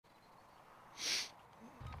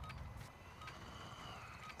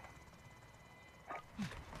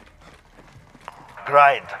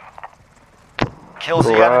Grind. Kills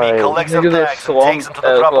the enemy, collects them tags, and takes them to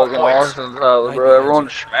the drop-off points. Austin's house, bro. Everyone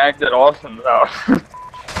smacked at Austin's house.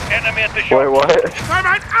 Enemy at the shop. Wait, what? Time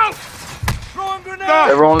out! Throwing grenade!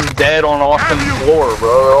 Everyone's dead on Austin's floor,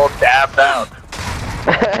 bro. They're all dabbed out.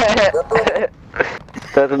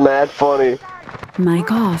 That's mad funny. Mic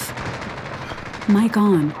off. Mic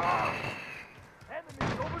on.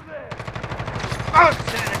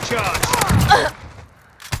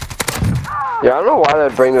 Yeah, I don't know why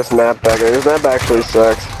they'd bring this map back. This map actually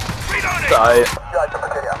sucks.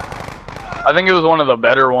 I think it was one of the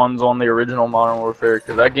better ones on the original Modern Warfare,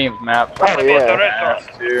 because that game's map. Oh, yeah.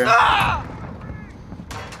 Too.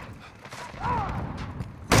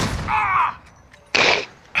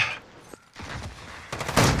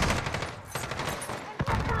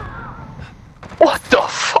 What the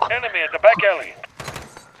fuck? Enemy at the back alley.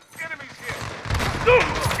 Enemies here.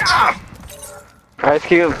 I just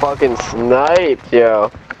keep fucking sniped,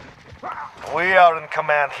 yo. We are in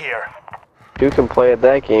command here. You can play at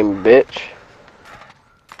that game, bitch.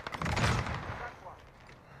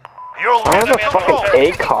 You're I have a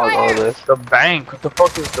fucking ACOG on this. The bank. What the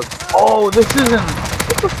fuck is the? Oh, this isn't.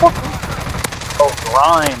 What the fuck? Oh,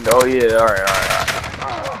 grind. Oh yeah. All right.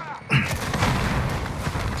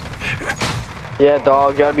 Yeah,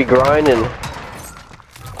 dog, gotta be grinding.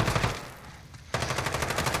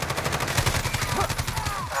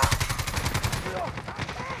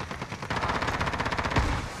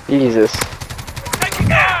 Jesus.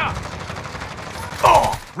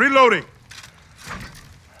 Oh, reloading.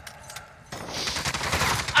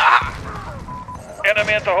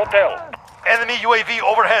 Enemy at the hotel. Enemy UAV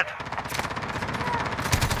overhead.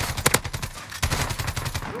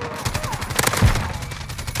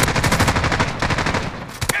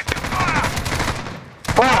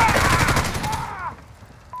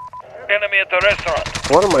 Enemy at the restaurant.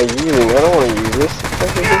 What am I using? I don't want to use this.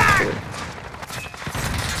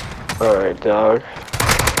 Alright, dog.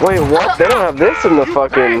 Wait, what? They don't have this in the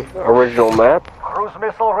fucking original map. Cruise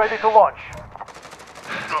missile ready to launch.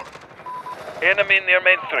 Enemy near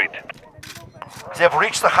Main Street. They've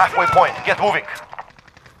reached the halfway point. Get moving.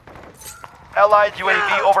 Allied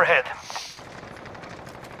UAV overhead.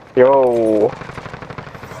 Yo.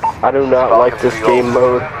 I do not like this game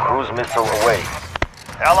mode. Cruise missile away.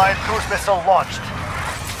 Allied cruise missile launched.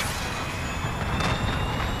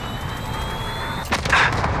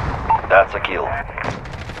 That's a kill.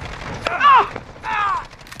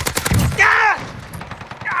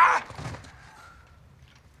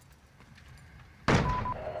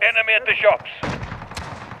 Enemy at the shops.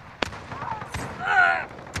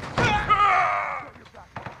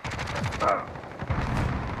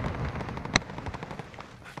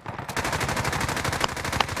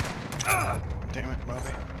 Damn it,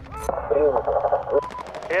 Bobby.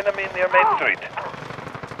 Enemy near Main Street.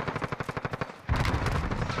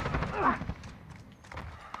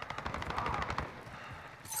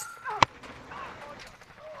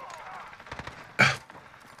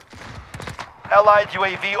 Allied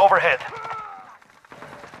UAV overhead.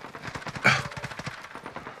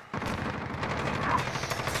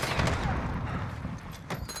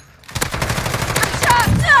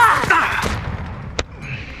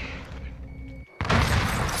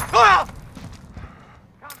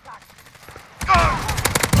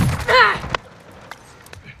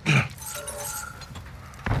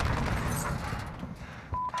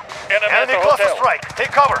 Enemy cluster strike.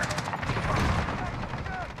 Take cover.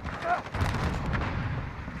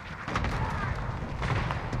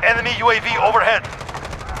 Enemy UAV overhead.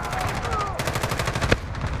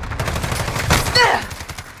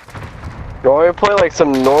 No, I play like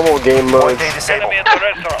some normal game modes. Enemy at the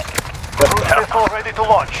restaurant. Cruise missile ready to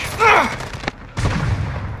launch.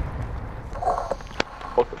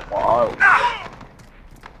 Fucking wild.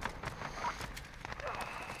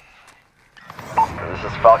 This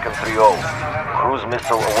is Falcon 3-0. Cruise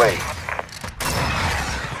missile away.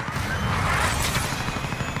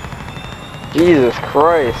 Jesus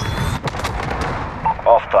Christ.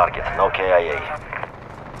 Off target, no KIA.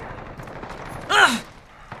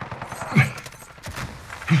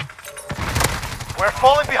 We're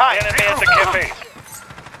falling behind. Enemy at the cafe.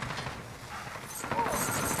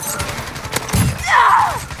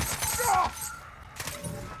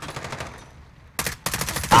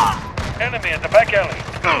 Enemy at the back alley.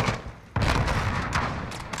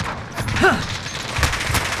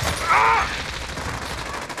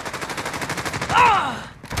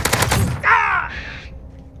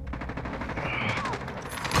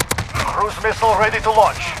 Cruise missile ready to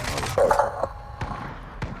launch.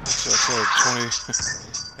 That's like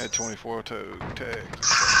 20. Had 24 tags.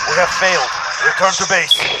 We have failed. Return to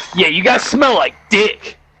base. Yeah, you guys smell like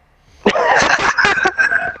dick. What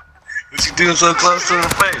you doing so close to the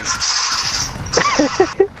face?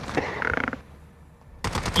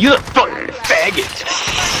 You the fucking faggot.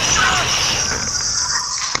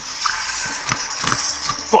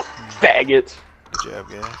 Fuck faggots. Good job,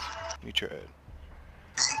 guys. You tried.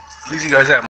 At least you guys have